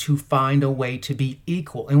want us to find a way to be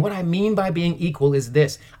equal. And what I mean by being equal is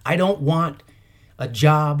this. I don't want a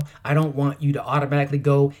job. I don't want you to automatically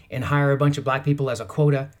go and hire a bunch of black people as a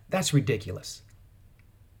quota. That's ridiculous.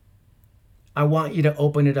 I want you to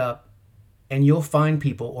open it up and you'll find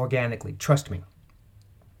people organically. Trust me.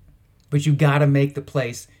 But you got to make the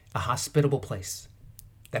place a hospitable place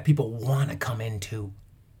that people want to come into.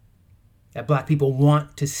 That black people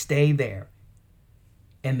want to stay there.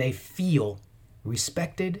 And they feel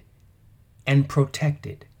respected and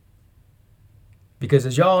protected. Because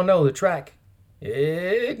as y'all know, the track,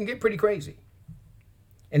 it can get pretty crazy.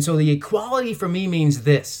 And so the equality for me means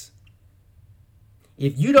this.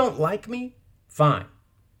 If you don't like me, fine.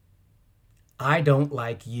 I don't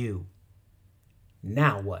like you.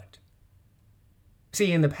 Now what?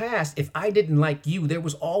 See, in the past, if I didn't like you, there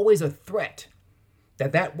was always a threat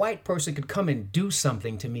that that white person could come and do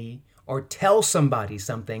something to me or tell somebody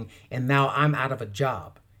something, and now I'm out of a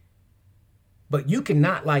job. But you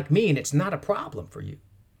cannot like me, and it's not a problem for you.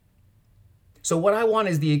 So what I want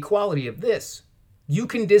is the equality of this. You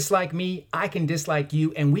can dislike me, I can dislike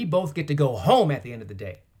you, and we both get to go home at the end of the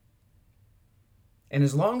day. And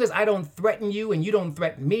as long as I don't threaten you and you don't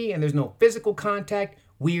threaten me and there's no physical contact,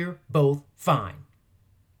 we're both fine.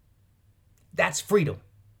 That's freedom.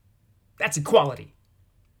 That's equality.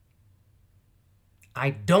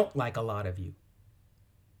 I don't like a lot of you.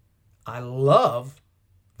 I love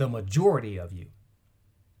the majority of you.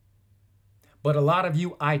 But a lot of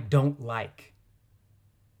you I don't like.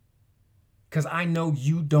 Because I know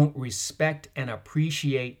you don't respect and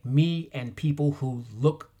appreciate me and people who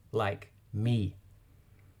look like me.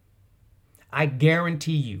 I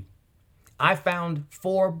guarantee you, I found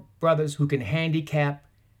 4 brothers who can handicap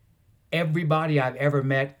everybody I've ever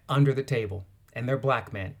met under the table, and they're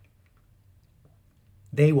black men.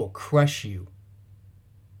 They will crush you.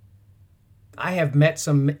 I have met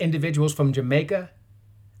some individuals from Jamaica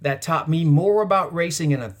that taught me more about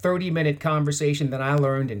racing in a 30-minute conversation than I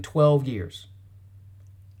learned in 12 years.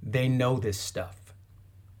 They know this stuff,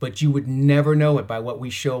 but you would never know it by what we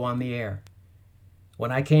show on the air.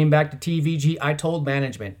 When I came back to TVG, I told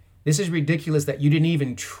management, this is ridiculous that you didn't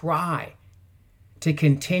even try to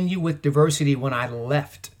continue with diversity when I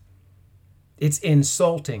left. It's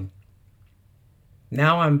insulting.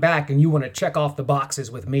 Now I'm back and you want to check off the boxes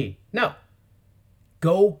with me. No.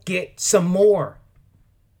 Go get some more.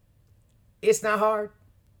 It's not hard.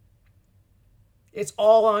 It's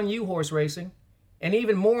all on you, horse racing. And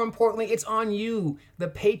even more importantly, it's on you, the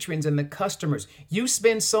patrons and the customers. You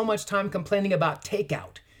spend so much time complaining about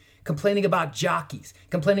takeout, complaining about jockeys,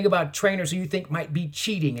 complaining about trainers who you think might be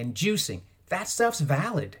cheating and juicing. That stuff's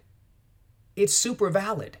valid. It's super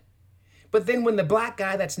valid. But then when the black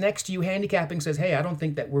guy that's next to you handicapping says, hey, I don't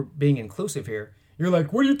think that we're being inclusive here, you're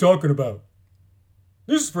like, what are you talking about?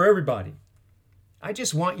 This is for everybody. I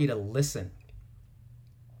just want you to listen.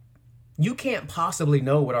 You can't possibly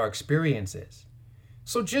know what our experience is.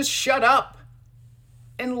 So just shut up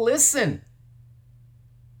and listen.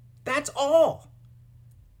 That's all.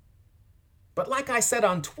 But like I said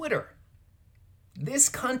on Twitter, this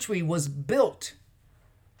country was built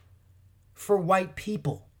for white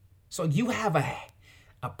people. So you have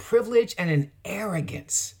a privilege and an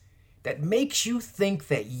arrogance that makes you think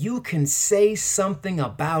that you can say something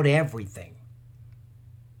about everything.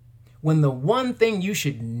 When the one thing you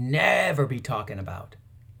should never be talking about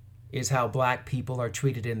is how black people are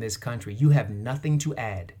treated in this country. You have nothing to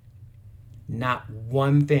add. Not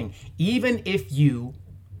one thing. Even if you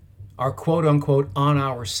are quote unquote on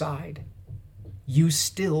our side, you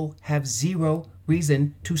still have zero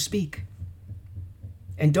reason to speak.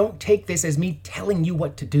 And don't take this as me telling you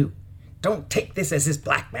what to do. Don't take this as this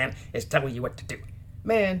black man is telling you what to do.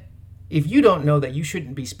 Man, if you don't know that you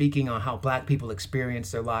shouldn't be speaking on how black people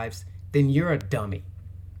experience their lives, then you're a dummy.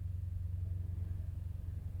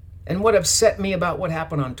 And what upset me about what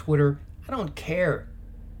happened on Twitter, I don't care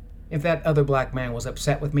if that other black man was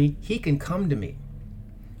upset with me. He can come to me.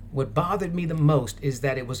 What bothered me the most is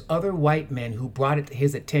that it was other white men who brought it to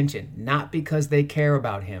his attention, not because they care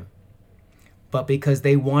about him, but because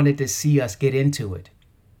they wanted to see us get into it.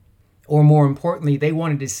 Or more importantly, they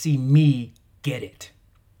wanted to see me get it.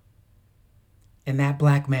 And that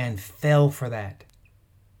black man fell for that.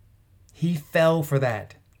 He fell for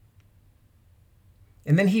that.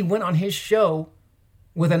 And then he went on his show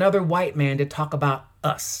with another white man to talk about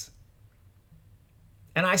us.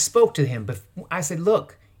 And I spoke to him, but I said,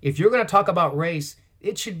 look, if you're going to talk about race,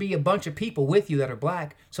 it should be a bunch of people with you that are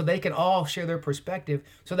black so they can all share their perspective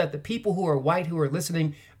so that the people who are white who are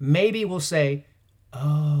listening maybe will say,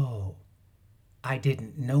 oh, I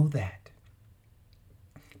didn't know that.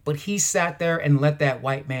 But he sat there and let that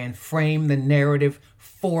white man frame the narrative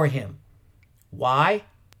for him. Why?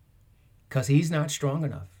 Because he's not strong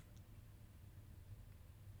enough.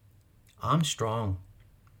 I'm strong.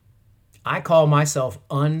 I call myself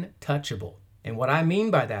untouchable. And what I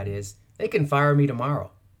mean by that is they can fire me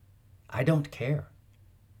tomorrow. I don't care.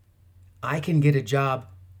 I can get a job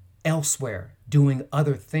elsewhere doing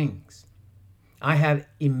other things. I have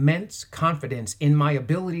immense confidence in my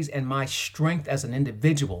abilities and my strength as an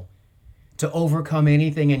individual to overcome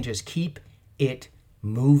anything and just keep it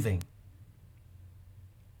moving.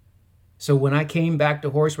 So when I came back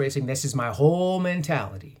to horse racing, this is my whole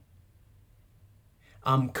mentality.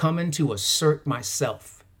 I'm coming to assert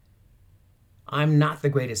myself. I'm not the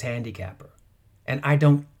greatest handicapper, and I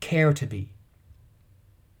don't care to be.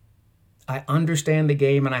 I understand the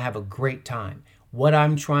game and I have a great time. What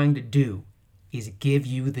I'm trying to do is give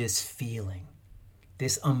you this feeling,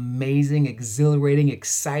 this amazing, exhilarating,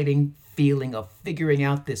 exciting feeling of figuring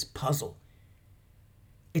out this puzzle.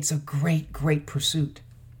 It's a great, great pursuit.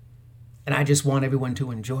 And I just want everyone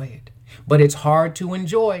to enjoy it. But it's hard to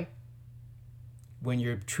enjoy when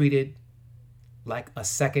you're treated like a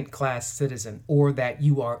second-class citizen or that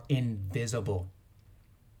you are invisible.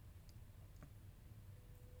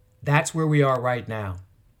 That's where we are right now.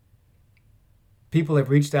 People have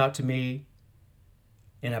reached out to me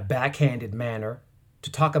in a backhanded manner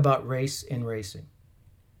to talk about race in racing.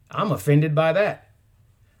 I'm offended by that.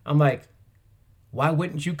 I'm like, why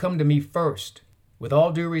wouldn't you come to me first? With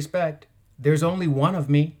all due respect, there's only one of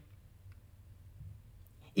me.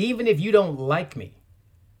 Even if you don't like me,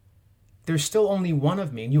 there's still only one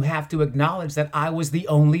of me, and you have to acknowledge that I was the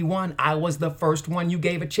only one. I was the first one you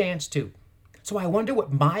gave a chance to. So I wonder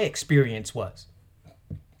what my experience was.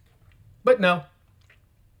 But no.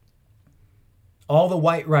 All the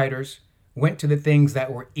white riders went to the things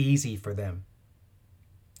that were easy for them.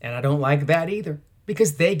 And I don't like that either,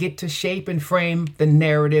 because they get to shape and frame the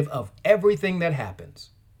narrative of everything that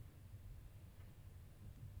happens.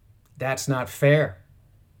 That's not fair.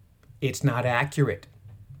 It's not accurate.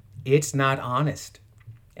 It's not honest.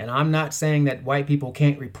 And I'm not saying that white people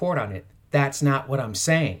can't report on it. That's not what I'm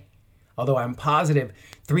saying. Although I'm positive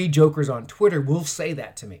 3 jokers on Twitter will say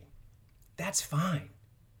that to me. That's fine.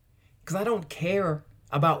 Because I don't care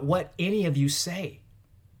about what any of you say.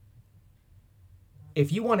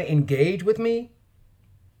 If you want to engage with me,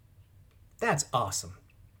 that's awesome.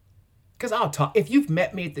 Because I'll talk. If you've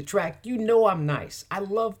met me at the track, you know I'm nice. I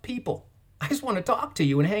love people. I just want to talk to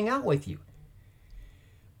you and hang out with you.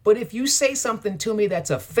 But if you say something to me that's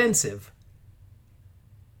offensive,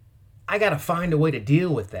 I got to find a way to deal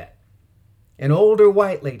with that. An older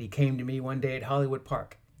white lady came to me one day at Hollywood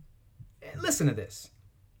Park. And listen to this.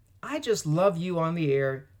 I just love you on the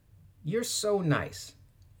air. You're so nice.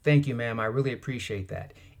 Thank you, ma'am. I really appreciate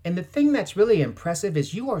that. And the thing that's really impressive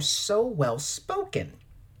is you are so well spoken.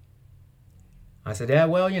 I said, yeah,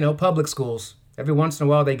 well, public schools, every once in a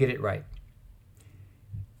while they get it right.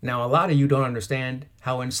 Now, a lot of you don't understand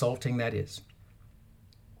how insulting that is.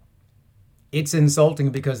 It's insulting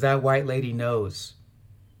because that white lady knows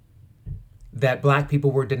that black people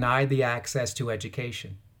were denied the access to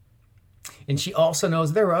education. And she also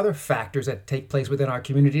knows there are other factors that take place within our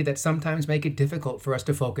community that sometimes make it difficult for us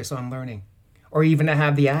to focus on learning or even to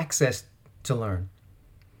have the access to learn.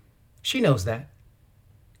 She knows that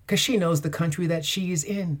because she knows the country that she is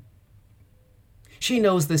in. She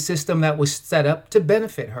knows the system that was set up to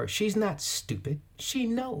benefit her. She's not stupid. She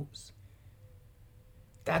knows.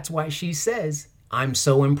 That's why she says, I'm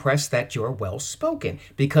so impressed that you're well-spoken,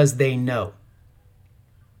 because they know.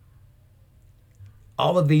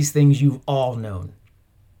 All of these things you've all known.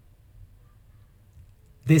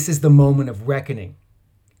 This is the moment of reckoning,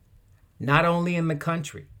 not only in the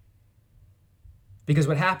country, because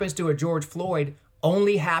what happens to a George Floyd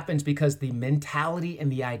only happens because the mentality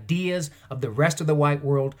and the ideas of the rest of the white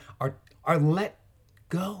world are let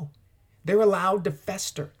go. They're allowed to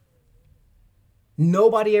fester.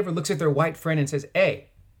 Nobody ever looks at their white friend and says, hey,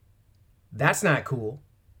 That's not cool.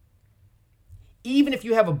 Even if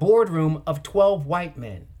you have a boardroom of 12 white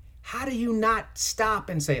men, how do you not stop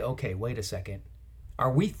and say, okay, wait a second.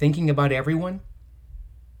 Are we thinking about everyone?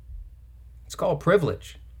 It's called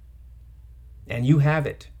privilege. And you have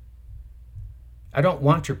it. I don't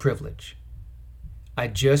want your privilege. I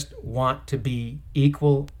just want to be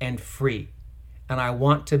equal and free. And I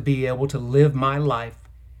want to be able to live my life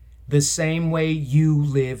the same way you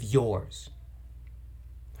live yours.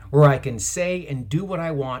 Where I can say and do what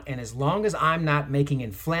I want, and as long as I'm not making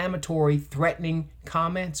inflammatory, threatening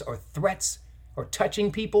comments or threats or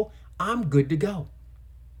touching people, I'm good to go.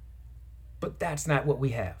 But that's not what we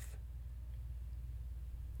have.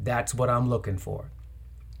 That's what I'm looking for.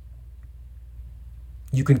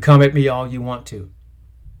 You can come at me all you want to.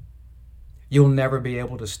 You'll never be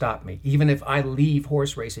able to stop me. Even if I leave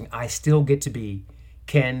horse racing, I still get to be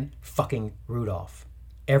Ken fucking Rudolph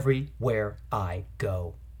everywhere I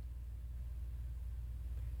go.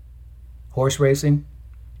 Horse racing,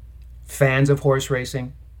 fans of horse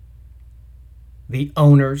racing, the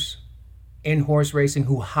owners in horse racing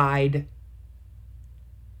who hide,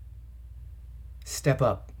 step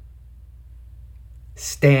up,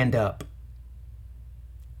 stand up,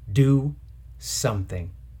 do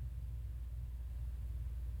something.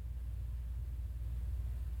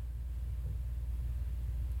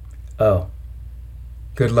 Oh,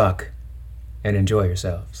 good luck and enjoy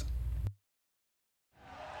yourselves.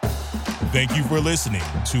 Thank you for listening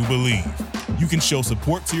to Believe. You can show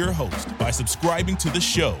support to your host by subscribing to the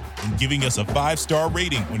show and giving us a 5-star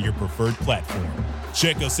rating on your preferred platform.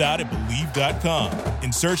 Check us out at Believe.com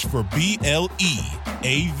and search for BLEAV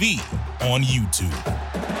on YouTube.